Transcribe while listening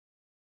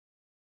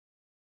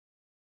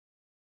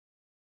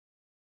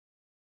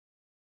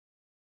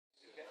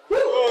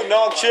Go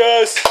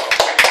Noxious!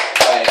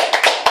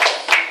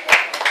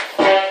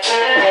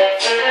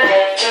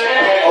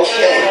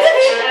 Okay.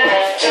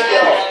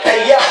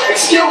 Hey yo,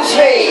 excuse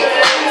me.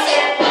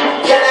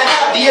 Can I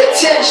have the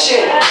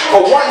attention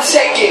for 1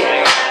 second?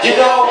 You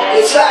know,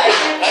 it's like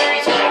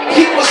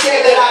people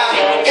say that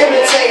I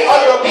imitate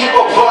other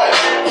people, but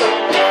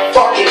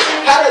fuck it,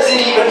 how does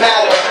it even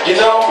matter? You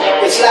know,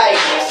 it's like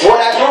what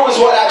I do is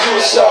what I do,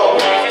 so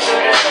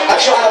I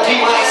try to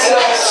be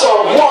myself.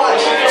 So 1,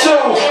 2,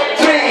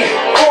 3,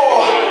 4.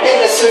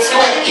 Innocent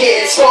school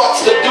kid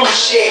starts to do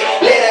shit.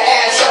 Let her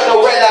ass under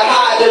where the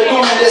hide to do.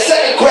 The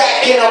second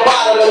crack in a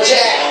bottle of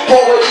Jack.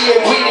 Poverty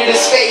and greed in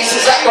his face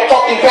is like a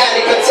fucking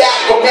panic attack.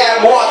 Of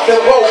man,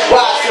 morphin'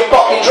 robots and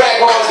fucking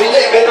dragons. We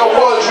live in a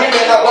world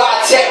dreaming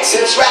about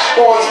Texans,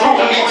 rap-ons,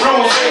 brutally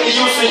bruised. He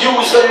used to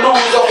use the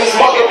news of his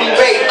mother being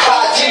raped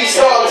by G's,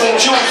 thugs, and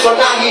Jews. So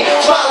now he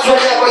smiles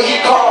whenever he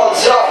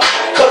calls up.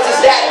 Cause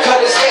his dad cut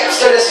his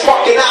hips to his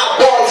fucking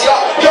eyeballs, yup.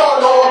 Y'all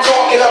know what I'm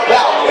talking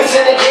about. It's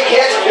in the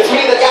dickheads. It's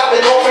me, the guy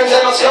with no friends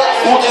and no stuff.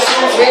 Who just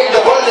use me?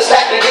 The world is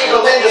back to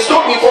giggle and just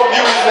took me for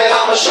amusement.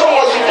 I'ma show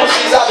all you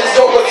pussies how this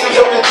dope is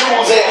up and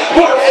using.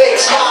 Put a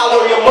fake smile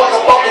on your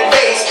motherfucking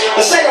face.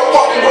 This ain't no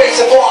fucking race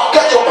before I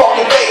cut your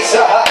fucking face.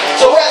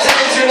 So as it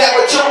is, you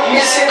never took me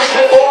serious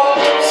before.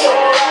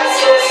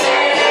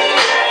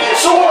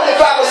 So what if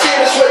I was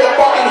serious with a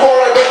fucking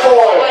horror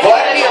before?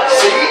 What?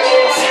 See?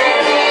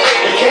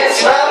 You can't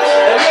smile?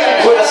 And let me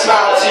put a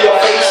smile to your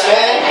face,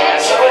 man.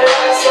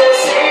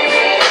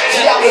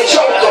 See, I'm the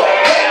Joker,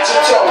 head to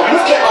toe.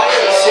 Look at my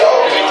face, yo.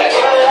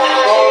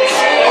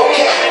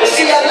 Okay, but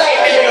see, I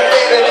like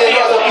interfering in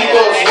other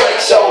people's work,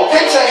 so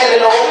things are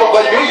heading over,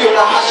 but you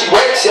know how she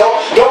works, yo.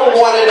 No one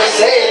wanted to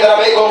say that I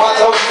make on my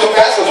toes too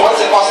fast, cause once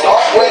if I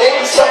start with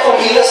it, it's up for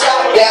me to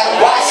stop that.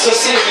 Why so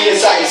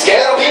serious? Are you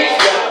scared of me?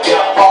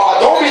 Oh,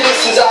 don't be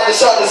listening to how the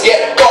others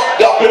get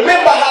fucked up.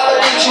 Remember how I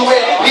did you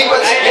when we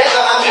were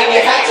together? I mean,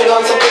 you had to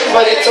learn some things,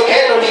 but it's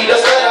okay, don't need a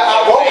stutter.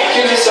 I won't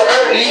kill you so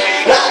early,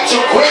 not too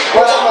quick,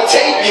 but I'ma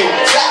tape you,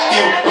 slap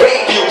you,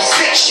 rape you,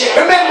 sick shit.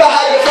 Remember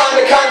how you found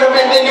a condom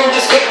and then you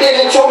just picked it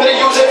and told me to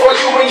use it for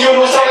you when you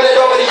knew someone had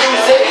already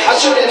used it? I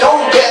should've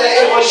known better,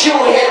 it was you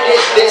who had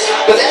did this.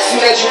 Cause as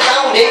soon as you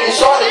found it, you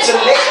started to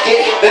lick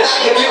it. Then I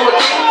give you a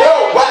deep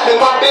throat, wiping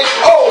my big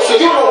O. So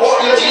you know what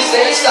your G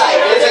stays like,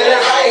 isn't it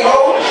right,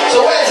 ho?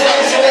 So as it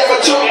is, you never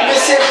took me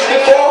serious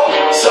before.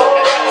 So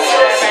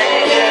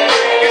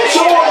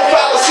what if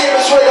I was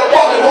serious with a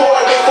fucking whore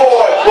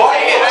before? What?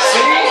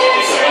 See?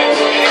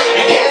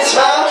 You can't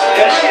smile?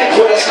 Then let me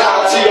put a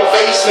smile to your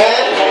face,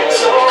 man.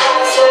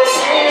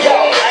 Yo,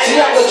 see,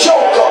 I'm the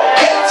Joker,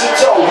 head to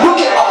toe. Look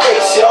at my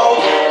face,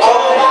 yo.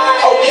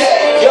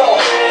 Okay, yo.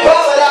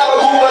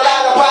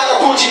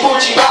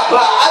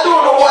 I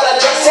don't know what I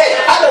just said.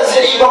 How does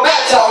it even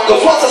matter?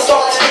 Cause once I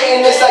start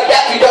spitting, it's like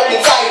that duck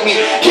inside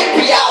me. Kick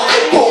me out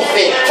and poof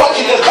it.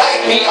 Fucking just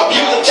bite me.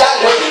 Abuse of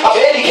childhood. I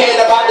barely cared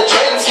about the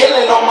trends.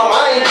 Killing on my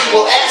mind.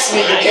 People ask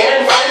me, you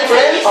can't find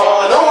friends?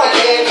 No, I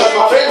can't. Cause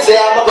my friends, they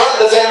are my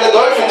brothers and the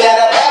girlfriend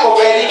that I have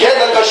already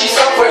together. Cause she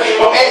suffered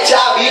from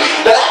HIV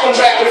that I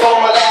contracted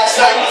from my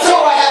last night. So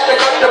I had to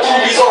cut the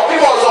boobies off.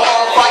 It was a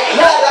hard fight.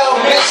 Not a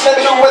bitch.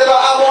 Let me do whatever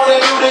I wanna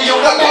do to you.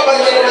 Look up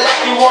and later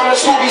like you wanna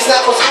Scooby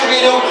snap or Scooby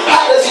Doo.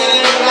 How does it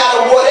even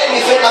matter what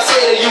anything I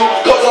say to you?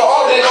 Cause I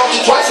already loved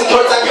you twice and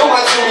third time you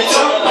might Scooby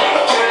too.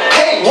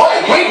 Hey, what?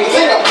 Wait, you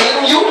think I'm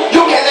kidding you?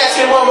 You can ask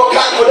me one more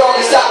time for all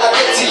this time I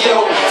get to you.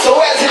 So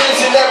as it is,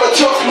 you never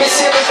took me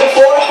serious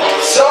before.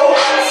 So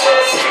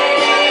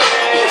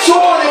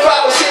what if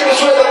I was serious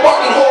with a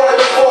fucking horror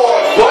before?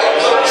 What?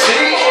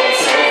 See?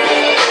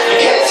 You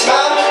can't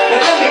smile?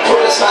 Then let me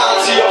put a smile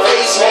to your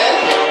face, man.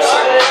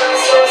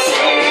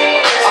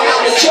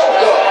 I'm the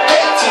Joker,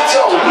 head to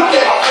toe. Look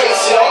at my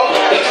face, yo.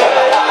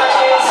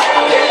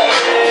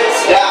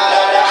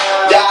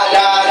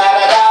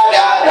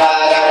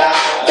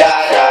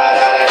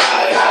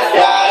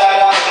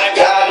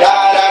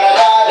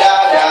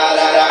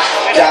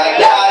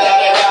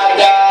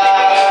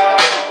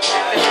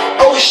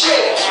 Oh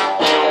shit,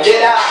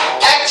 did I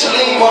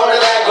actually murder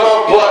that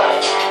girl?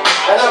 But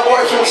and her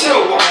boyfriend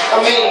too. I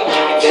mean,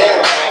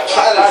 damn,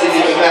 how does it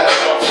even matter?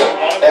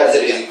 As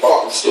it is,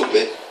 fucking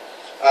stupid.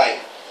 Alright.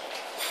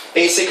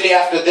 Basically,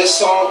 after this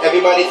song,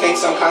 everybody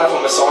thinks I'm kind of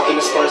a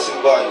misogynist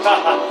person, but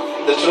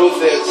the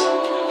truth is,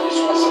 this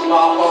was from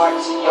my heart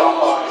to your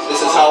heart. This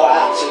is how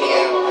I actually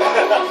am.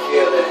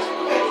 Feel it.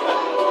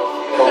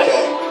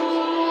 Okay.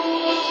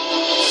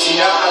 See,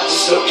 now I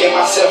just look at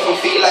myself and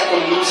feel like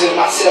I'm losing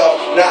myself.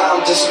 Now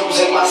I'm just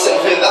losing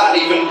myself without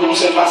even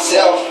losing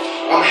myself.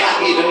 I'm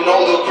happy to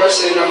know the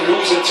person I'm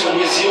losing to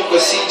is you.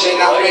 Cause CJ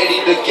not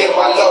ready to give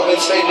my love and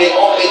spend it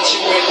all at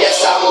you. And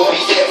yes, I will be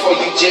there for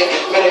you, Jay.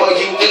 Whenever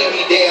you need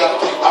me there,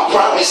 I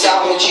promise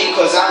I will G.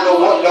 Cause I know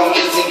what love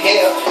is in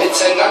here. It's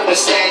an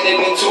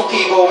understanding in two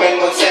people when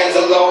one stands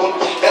alone.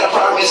 And I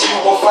promise you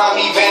will find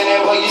me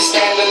whenever you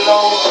stand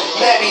alone.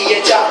 Maybe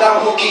ये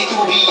चाहता हूँ कि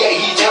तू भी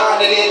यही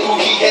जान ले. तू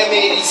ही है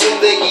मेरी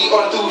जिंदगी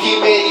और तू ही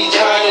मेरी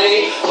जान ले.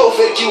 तो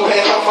फिर क्यों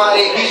है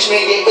हमारे बीच में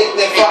ये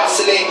इतने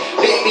फासले?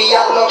 baby,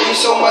 I love you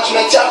so much.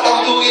 मैं चाहता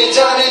हूँ तू ये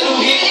जाने तू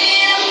ही.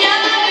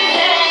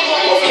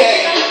 Okay.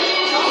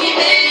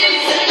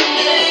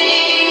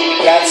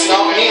 That's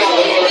not me on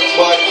the words,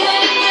 but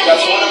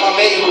that's one of my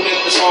mates who did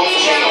the song for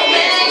me.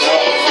 You know?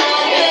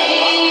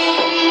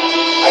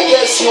 I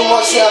guess you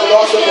must have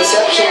lost the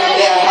perception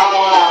that how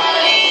I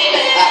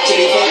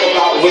actually think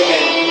about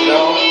women, you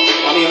know?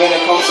 I mean, when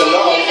it comes to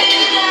love,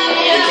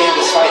 you can't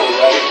just fight it,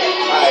 right?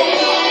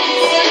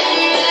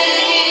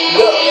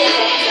 Look,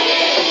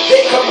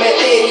 देखो मैं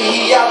तेरी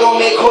ही यादों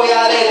में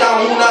खोया रहता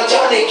हूँ ना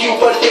जाने क्यों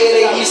पर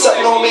तेरे ही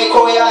सपनों में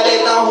खोया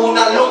रहता हूँ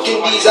ना. Look in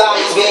these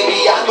eyes, baby,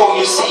 I know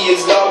you see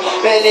is love.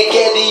 मैंने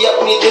कह दी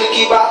अपनी दिल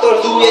की बात और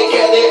तू ये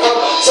कह दे अब.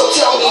 So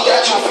tell me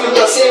that you feel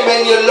the same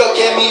when you look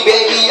at me,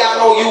 baby. I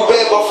know you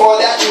way before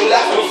that you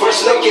left to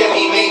first look at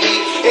me, maybe.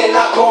 इन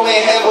आँखों में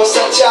है वो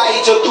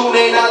सच्चाई जो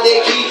तूने ना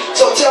देखी.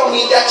 So tell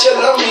me that you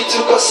love me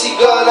too, 'cause see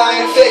girl I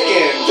ain't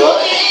faking, but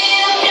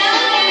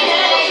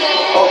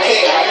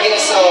okay, I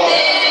guess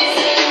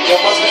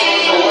there must be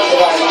no words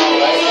about it now,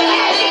 right?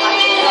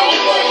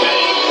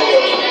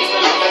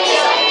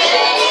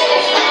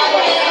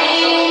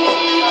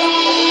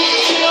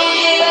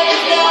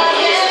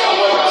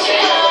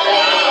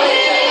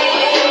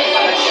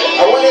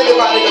 I want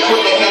everybody to put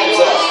their hands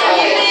up.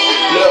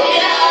 Look,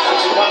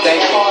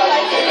 thank you.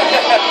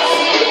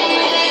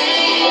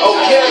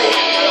 Okay,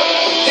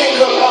 think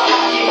about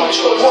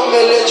वो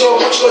मिले जो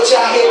मुझको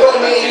चाहे पर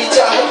मेरी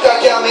चाहत का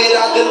क्या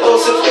मेरा दिल तो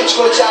सिर्फ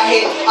तुझको चाहे.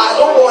 I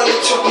don't want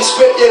it to be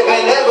scripted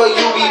whenever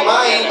you be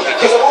mine,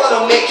 'cause I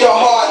wanna make your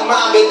heart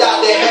mine without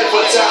the help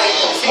of time.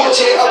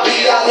 मुझे अभी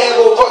याद है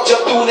वो वक्त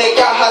जब तूने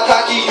कहा था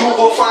कि you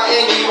will find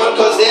anyone,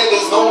 'cause there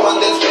is no one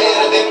that's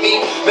better than me.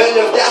 Well,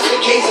 if that's the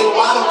case, then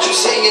why don't you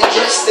say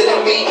interested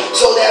in me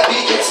so that we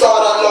can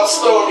start our love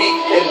story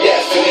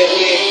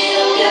indefinitely.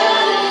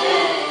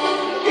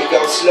 It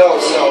goes slow,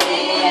 so.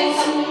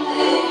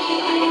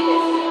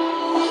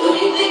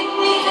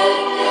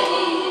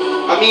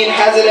 I mean,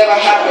 has it ever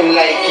happened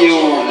like you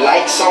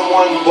like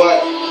someone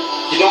but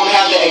you don't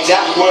have the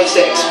exact words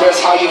to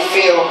express how you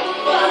feel?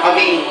 I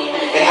mean,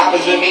 it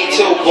happens with me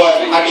too, but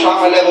I try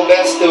my level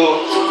best to,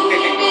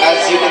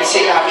 as you can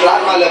see, I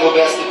tried my level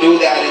best to do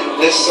that in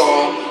this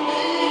song.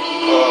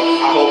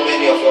 I hope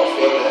many of y'all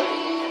feel that.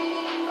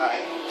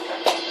 Alright.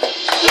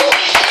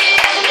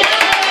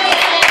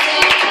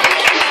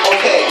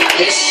 Okay,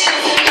 this.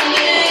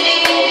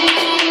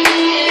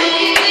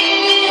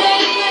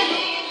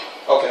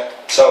 Okay,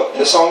 so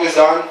the song is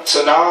done.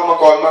 So now I'm gonna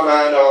call my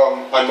man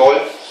Anmol.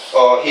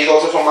 He's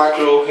also from my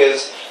crew.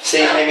 His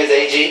stage name is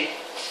AG.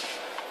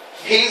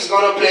 He's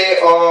gonna play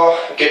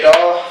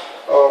guitar.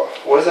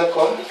 What is that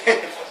called?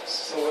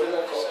 So what is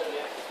that called?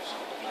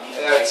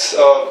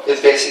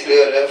 It's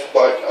basically a riff,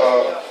 but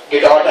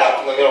guitar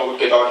tapping. You know what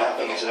guitar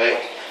tapping is, right?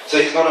 So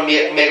he's gonna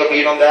make a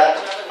beat on that.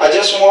 I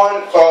just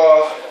want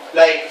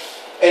like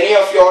any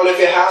of y'all, if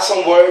you have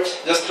some words,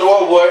 just throw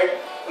a word.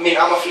 I mean,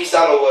 I'm a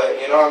freestyler word,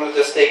 you know, I'm gonna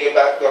just take it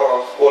back the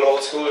whole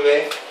old school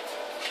way.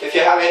 If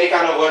you have any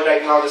kind of word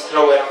right now, just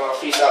throw it. I'm a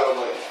freestyler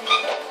word.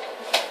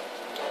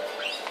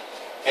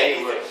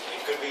 Any word.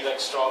 It could be like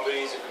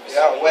strawberries, it could be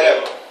yeah,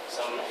 whatever.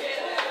 Some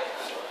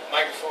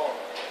microphone.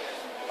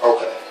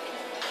 Okay.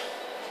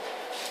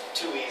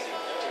 Too easy.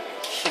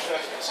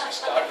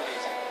 Start with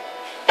easy.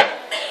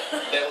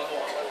 Level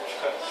 1.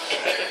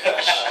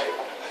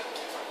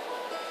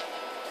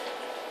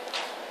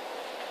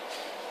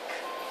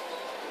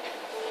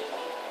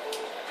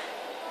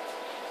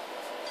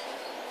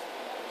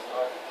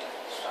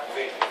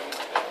 Wait.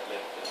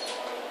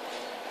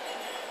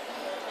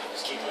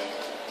 Just keep going.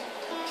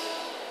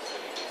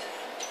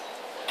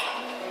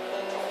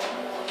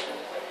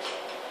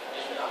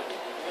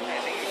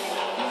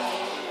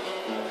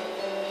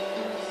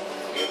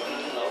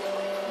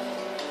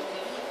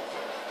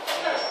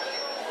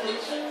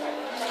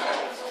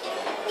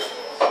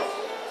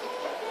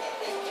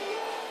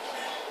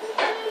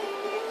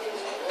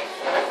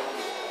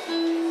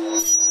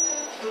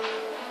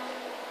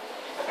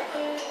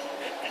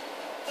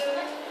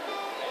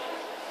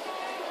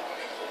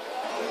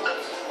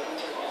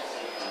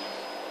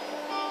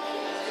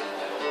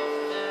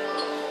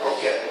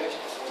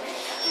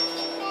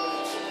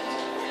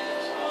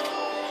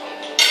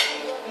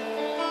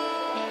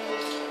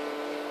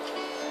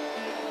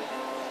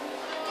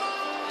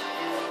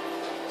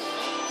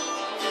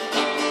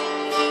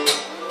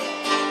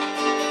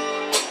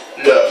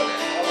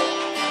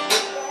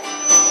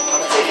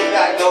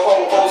 The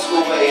whole old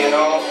school way, you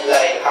know,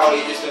 like how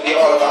it used to be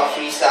all about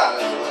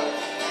freestyling.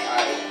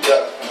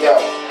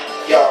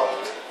 Yo,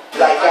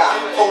 like I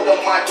hold the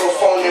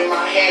microphone in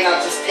my hand, I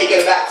just take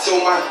it back to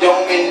my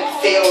dome, and it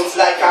feels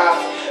like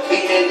I've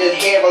been in the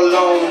here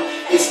alone.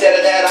 Instead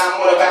of that, I'm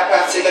on a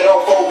backpack, take it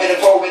off, bit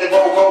of go, bit of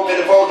go, bit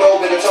of do,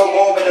 bit of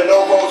tomo, bit of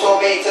logo, toe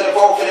bait to the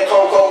vote for the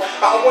cocoa.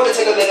 I wanna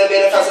take a little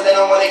bit of faster than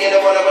I wanna get it,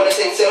 one I wanna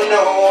say till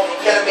no.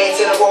 Gotta make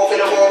to the wall, for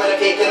the wall, and the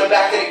big to the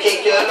back of the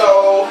cake, you're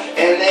low.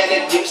 And then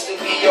it used to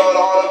be all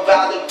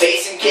about the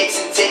bass and kicks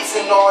and takes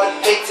and all the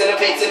pick to the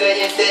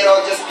instead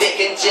of just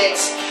picking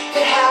chicks.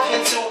 It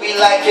happened to be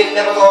like it,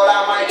 never thought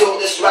I might do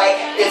this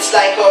It's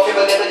like a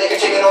people living, they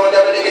can chicken over,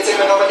 never they can take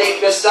on my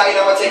date this side.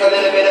 I'ma take a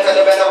little bit of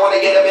better, I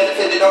wanna get a bit of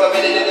it, on a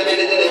bit of it.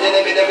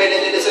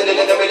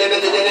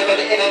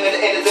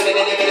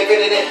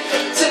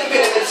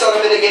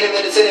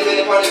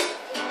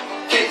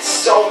 It's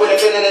so with a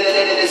feeling and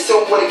it's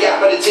so with a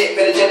gap and a tip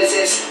and a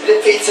genesis. The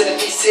bits and the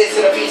pieces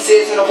and the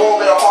pieces and the wall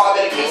and the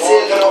heart and the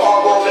pieces and the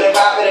heart wall and the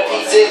vibe and the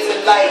pieces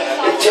and light.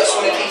 It's just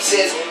when the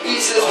pieces,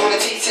 pieces when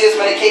the teaches,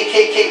 when the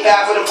KKK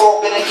vibe with the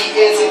fork and the he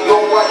is, and you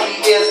know what he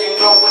is, you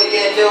know what he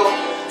can do.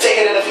 Take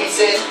it in the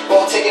pieces,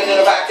 or take it in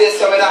the practice,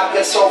 coming out,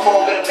 get so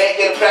cold, gonna make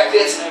it a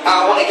practice.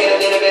 I wanna get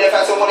a little bit of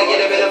faster, wanna get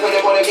a bit of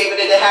it, wanna give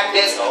it in the hack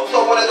this.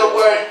 Throw one of the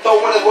word,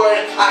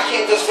 I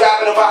can't just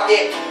rap it about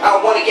it. I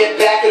wanna get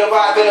back in the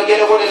vibe, and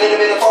get it with a little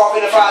bit of off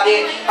in the fight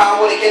it.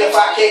 I wanna get a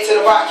 5K to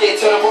the rocket,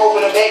 to the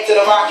road with a bag to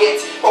the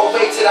rockets, or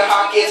wait to the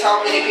hockets. How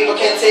many people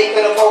can take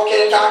for the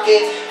 4K to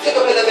pockets? Take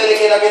a bit of it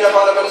again, I get a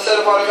part of it, set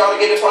a part of it,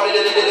 get a part of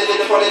it,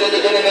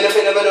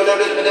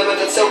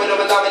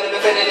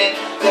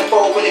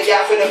 with a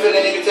gap in the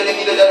feeling, you telling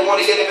me that I want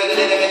to get it,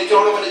 and you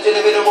told me to tell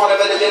me the water,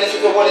 but the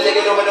Genesis, you want to take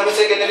it over, never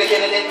second, and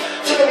again, and then.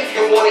 Tell me if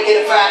you want to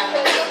get a fact,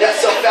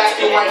 that's a fact,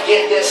 you might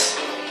get this.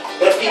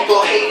 But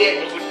people hate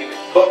it,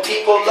 but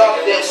people love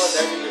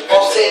this.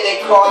 All say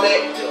they call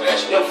it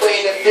the way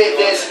to fit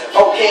this.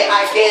 Okay,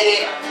 I get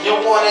it. You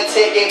want to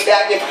take it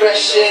back,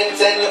 depressions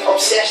and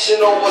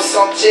obsession over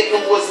some chick who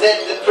was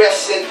that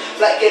depressing.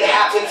 Like it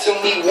happened to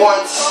me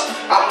once.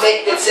 I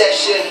make the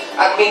session.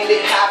 I mean it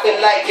happened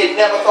like it.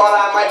 Never thought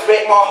I might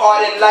break my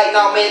heart and light.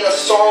 Now made a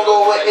song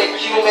over it.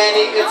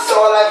 Humanity, it's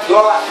all I've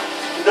got.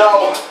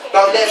 No,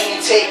 now let me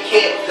take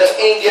it the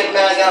Indian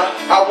manner.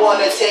 I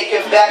wanna take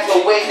it back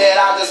the way that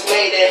I just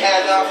made it,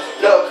 Hannah.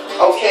 Look,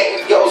 okay,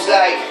 it goes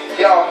like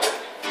yo.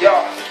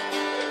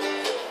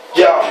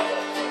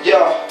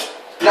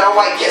 Now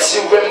I guess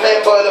you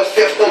remember the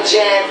 5th of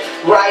Jan,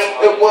 right?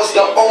 It was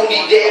the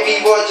only day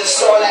we were just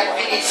all at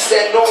peace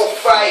and no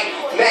fight.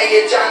 मैं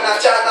ये जानना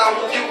चाहता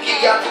हूँ क्यों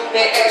किया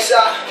तूने ऐसा,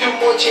 क्यों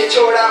मुझे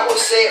छोड़ा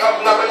उससे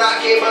अपना बना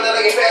के बदल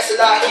के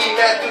फैसला ही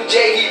मैं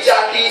तुझे ही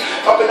चाहती,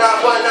 अपना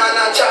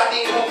बनाना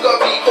चाहती हूँ,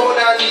 कभी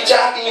खोना नहीं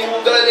चाहती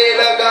हूँ, गले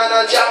लगाना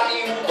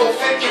चाहती हूँ, तो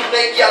फिर क्यों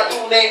नहीं किया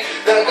तूने,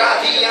 लगा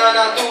दिया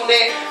ना तूने,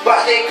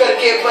 बातें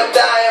करके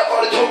बताया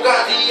और धोखा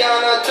दिया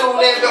ना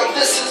तूने. Well,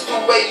 this is the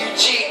way you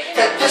cheat,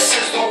 and this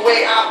is the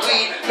way I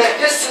bleed, and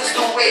this is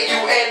the way you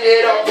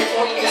ended up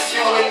between this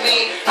you and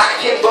me. I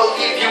can't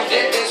believe you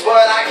did this,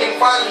 but I can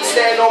finally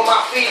stand on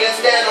my feet and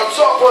stand on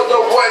top of the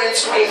world and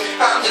scream,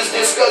 I'm just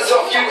this cause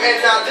of you, and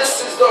now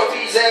this is the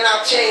reason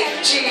I've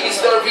changed.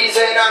 She's the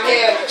reason I'm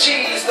here,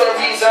 she's the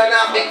reason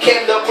I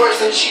became the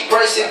person she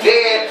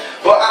persevered.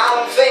 But I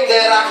don't think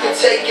that I can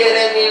take it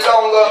any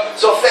longer,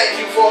 so thank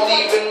you for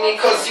leaving me,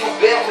 cause you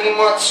built me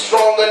much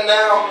stronger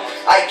now.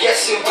 I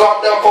guess you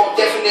got the whole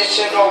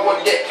definition of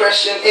what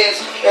depression is.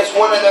 It's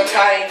one of a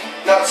kind.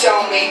 Now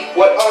tell me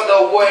what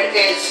other word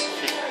is.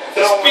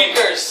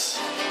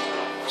 Speakers.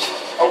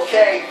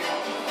 Okay.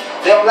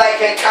 Them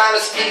like and kind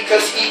of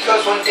speakers,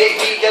 because when they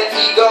be an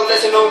ego,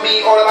 listen to me,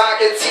 all about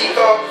can take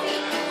up.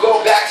 Go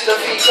back to the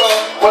feature,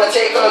 wanna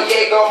take a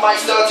Jaeger,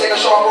 Meister, take a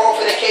short roll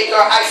for the caker,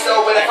 I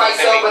sell with a fight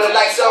sell, with a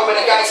light sell, with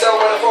a guy sell,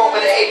 with a phone,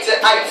 with a 8 to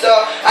I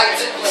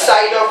took the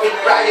side of it,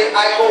 right,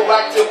 I go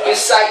right to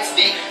besides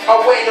the, I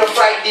wait to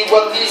fight the,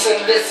 well listen,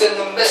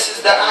 the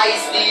message, the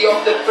eyes, the of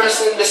the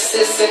person, the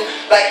system,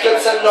 like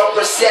it's a no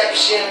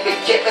perception, we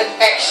get an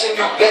action,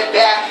 you bet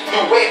back,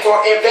 you wait for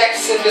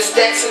erection, the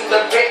stacks and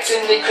the bricks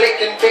and the click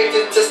and break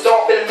it to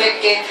stop it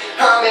making.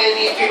 How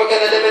many people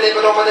can live it, but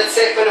don't want to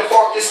take for the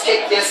fork, this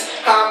kick this.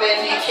 How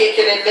many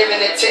kicking and living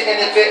and taking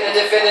and fitting and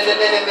defending and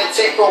then and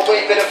take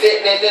away for the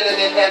fitting and then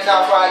and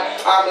now right,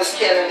 I'm just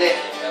killing it.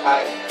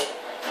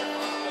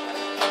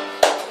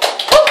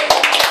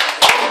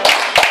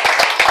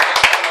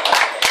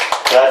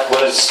 That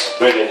was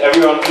brilliant.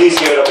 Everyone, please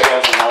give it up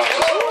again for Noxious.